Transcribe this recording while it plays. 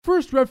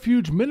First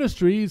Refuge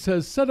Ministries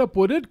has set up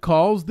what it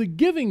calls the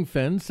Giving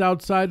Fence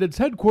outside its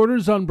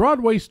headquarters on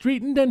Broadway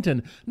Street in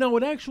Denton. Now,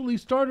 it actually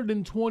started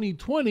in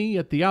 2020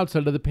 at the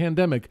outset of the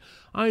pandemic.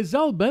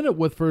 Izell Bennett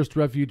with First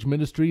Refuge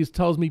Ministries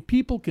tells me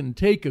people can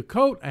take a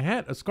coat, a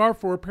hat, a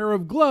scarf, or a pair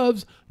of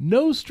gloves,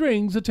 no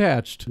strings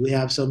attached. We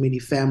have so many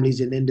families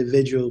and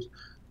individuals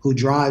who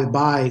drive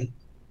by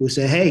who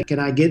say, hey, can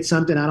I get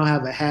something? I don't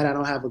have a hat, I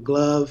don't have a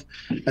glove.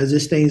 Is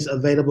this thing's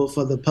available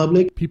for the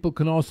public? People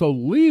can also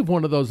leave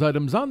one of those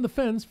items on the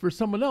fence for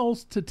someone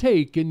else to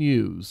take and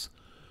use.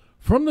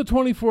 From the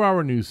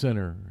 24-Hour News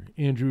Center,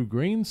 Andrew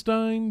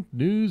Greenstein,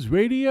 News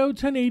Radio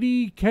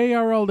 1080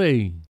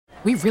 KRLD.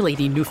 We really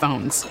need new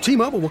phones.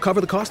 T-Mobile will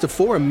cover the cost of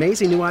 4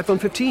 amazing new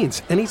iPhone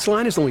 15s, and each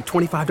line is only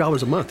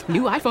 $25 a month.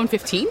 New iPhone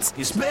 15s?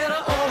 It's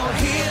better over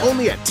here.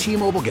 Only at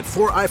T-Mobile, get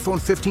 4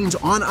 iPhone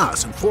 15s on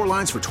us and 4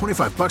 lines for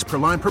 $25 per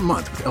line per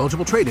month with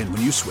eligible trade-in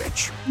when you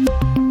switch.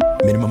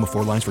 Minimum of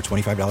 4 lines for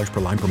 $25 per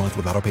line per month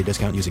with autopay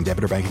discount using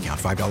debit or bank account.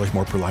 $5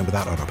 more per line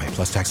without autopay,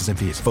 plus taxes and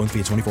fees. Phone fee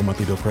at 24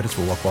 monthly bill credits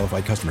for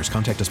well-qualified customers.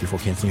 Contact us before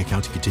canceling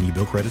account to continue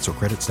bill credits or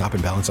credit stop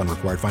and balance on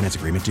required finance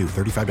agreement due.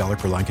 $35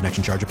 per line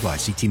connection charge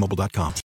applies. See T-Mobile.com.